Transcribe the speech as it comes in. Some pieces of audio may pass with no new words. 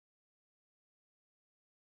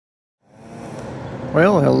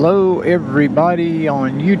Well, hello everybody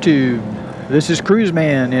on YouTube. This is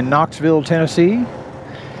Cruiseman in Knoxville, Tennessee.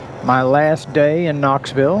 My last day in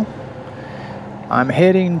Knoxville. I'm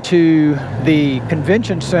heading to the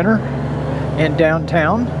convention center in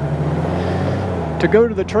downtown to go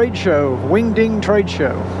to the trade show, Wingding trade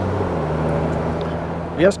show.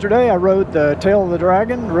 Yesterday I rode the Tail of the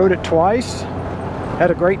Dragon, rode it twice, had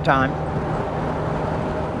a great time.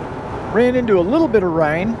 Ran into a little bit of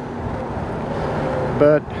rain,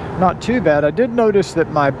 but not too bad. I did notice that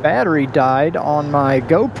my battery died on my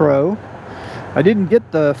GoPro. I didn't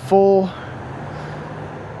get the full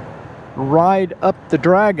ride up the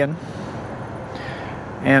Dragon,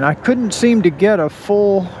 and I couldn't seem to get a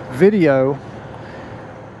full video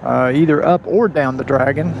either up or down the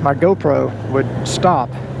Dragon. My GoPro would stop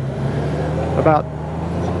about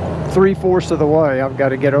 3/4 of the way. I've got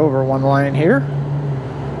to get over one lane here.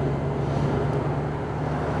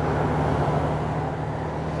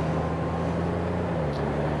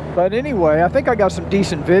 But anyway, I think I got some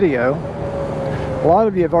decent video. A lot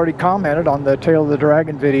of you have already commented on the Tail of the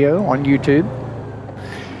Dragon video on YouTube.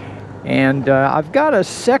 And I've got a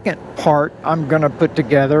second part I'm going to put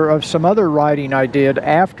together of some other riding I did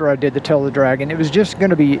after I did the Tail of the Dragon. It was just going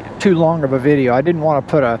to be too long of a video. I didn't want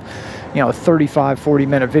to put a 35-40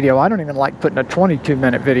 minute video. I don't even like putting a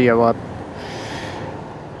 22-minute video up.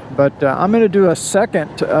 But I'm going to do a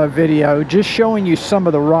second video just showing you some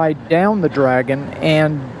of the ride down the Dragon,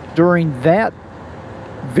 and during that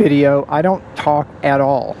video I don't talk at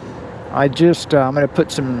all. I'm going to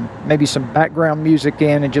put maybe some background music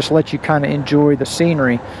in and just let you kind of enjoy the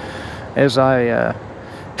scenery as I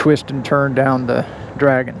twist and turn down the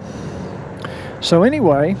Dragon. So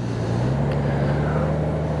anyway,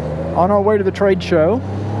 on our way to the trade show.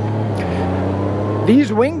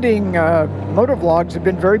 These Wingding motovlogs have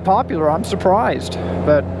been very popular. I'm surprised,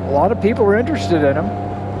 but a lot of people are interested in them.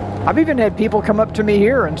 I've even had people come up to me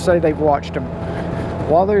here and say they've watched them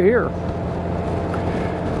while they're here.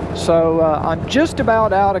 So I'm just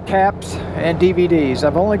about out of caps and DVDs.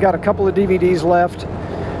 I've only got a couple of DVDs left,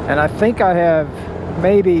 and I think I have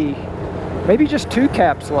maybe just 2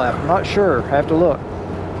 caps left. I'm not sure. I have to look.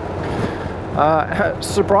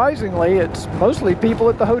 Surprisingly, it's mostly people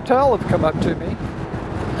at the hotel have come up to me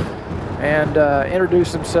and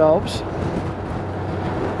introduced themselves.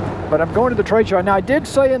 But I'm going to the trade show. Now, I did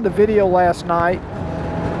say in the video last night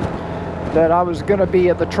that I was going to be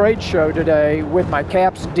at the trade show today with my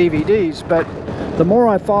caps and DVDs, but the more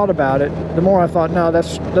I thought about it, the more I thought, no,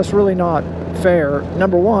 that's really not fair.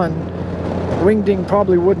 Number one, Wingding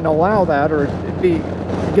probably wouldn't allow that, or it'd be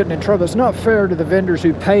getting in trouble. It's not fair to the vendors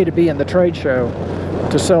who pay to be in the trade show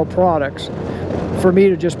to sell products for me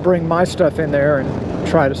to just bring my stuff in there and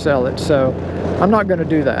try to sell it. So I'm not going to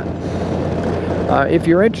do that. If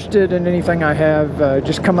you're interested in anything I have,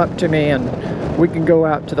 just come up to me and we can go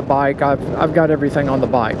out to the bike. I've got everything on the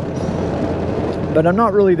bike, but I'm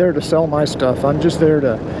not really there to sell my stuff. I'm just there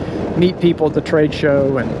to meet people at the trade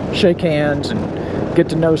show and shake hands and get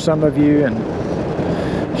to know some of you and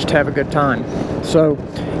just have a good time. So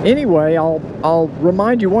anyway, I'll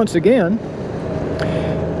remind you once again,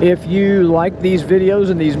 if you like these videos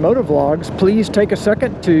and these motovlogs, please take a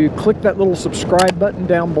second to click that little subscribe button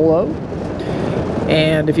down below.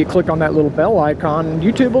 And if you click on that little bell icon,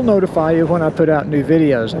 YouTube will notify you when I put out new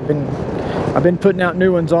videos. I've been putting out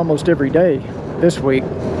new ones almost every day this week.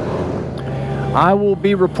 I will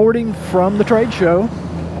be reporting from the trade show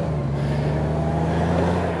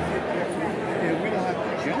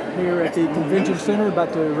here at the convention center,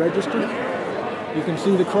 about to register. You can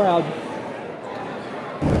see the crowd.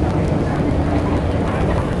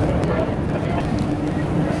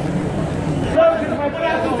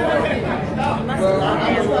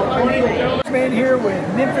 Man here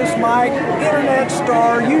with Memphis Mike, internet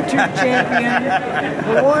star, YouTube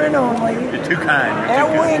champion, the one and only. You're too kind. At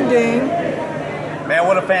Wingding. Man,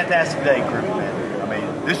 what a fantastic day, crew, man. I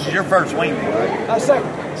mean, this is your first Wingding, right?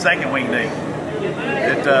 Second. Second Wingding. You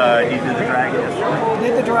did the Dragon yesterday.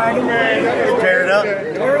 Did the Dragon. Tear it up?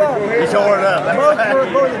 Tear it up. You tore it up. That's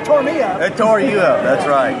right. It tore me up. It tore you up. That's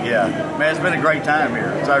right, yeah. Man, it's been a great time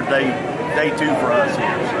here. It's our day 2 for us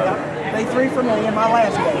here, so. Day 3 for me and my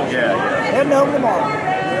last day. Yeah. Heading home tomorrow.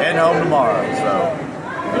 Heading home tomorrow, so.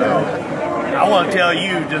 I want to tell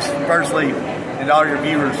you, just personally, and all your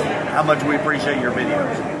viewers, how much we appreciate your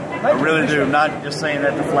videos. I really do. I'm not just saying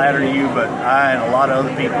that to flatter you, but I and a lot of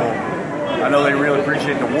other people, I know they really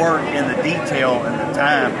appreciate the work and the detail and the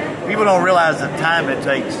time. People don't realize the time it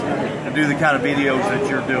takes to do the kind of videos that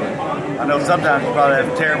you're doing. I know sometimes you probably have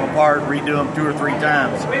to tear them apart, redo them 2 or 3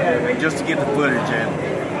 times just to get the footage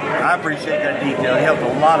in. I appreciate that detail. He helped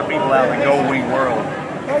a lot of people out in the Goldwing world.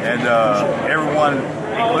 And everyone,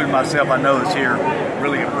 including myself, I know that's here,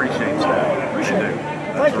 really appreciates that. We should do.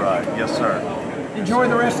 That's right. Yes, sir. Enjoy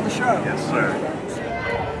the rest of the show. Yes, sir.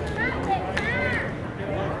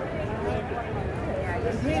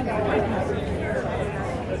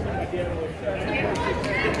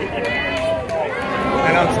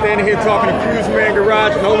 And I'm standing here talking to Cruiseman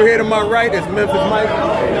Garage, and over here to my right is Memphis Mike,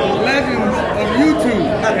 legends of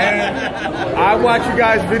YouTube. And I watch you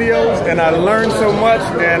guys' videos, and I learn so much,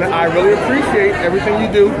 and I really appreciate everything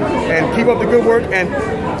you do. And keep up the good work, and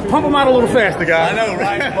pump them out a little faster, guys. I know,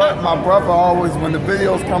 right? But my brother always, when the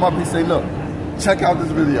videos come up, he say, look, check out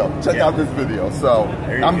this video, check out this video. So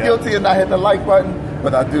I'm guilty of not hitting the like button,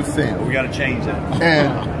 but I do see it. We got to change that.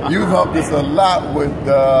 And you've helped us a lot with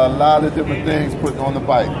a lot of different things put on the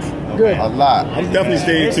bikes. Good. A lot. I'm definitely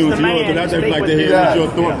staying tuned to you, because I just like to hear what your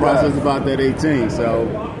thought process about that 18. So,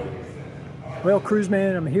 Well,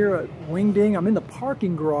 Cruiseman, I'm here at Wingding. I'm in the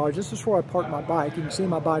parking garage. This is where I park my bike. You can see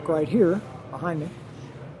my bike right here behind me.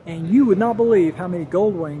 And you would not believe how many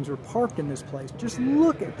Goldwings are parked in this place. Just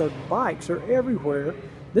look at the bikes. They're everywhere.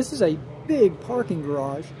 This is a big parking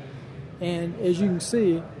garage. And as you can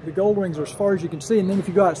see, the Goldwings are as far as you can see. And then if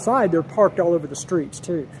you go outside, they're parked all over the streets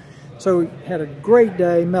too. So we had a great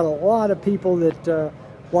day. Met a lot of people that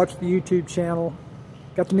watched the YouTube channel.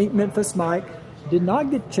 Got to meet Memphis Mike. Did not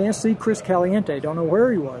get a chance to see Chris Caliente. Don't know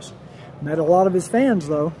where he was. Met a lot of his fans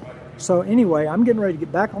though. So anyway, I'm getting ready to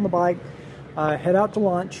get back on the bike. Head out to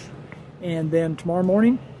lunch, and then tomorrow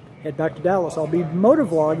morning head back to Dallas. I'll be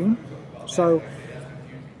motovlogging, so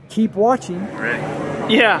keep watching.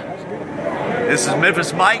 Ready? Yeah. This is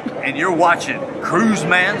Memphis Mike, and you're watching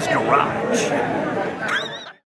Cruiseman's Garage.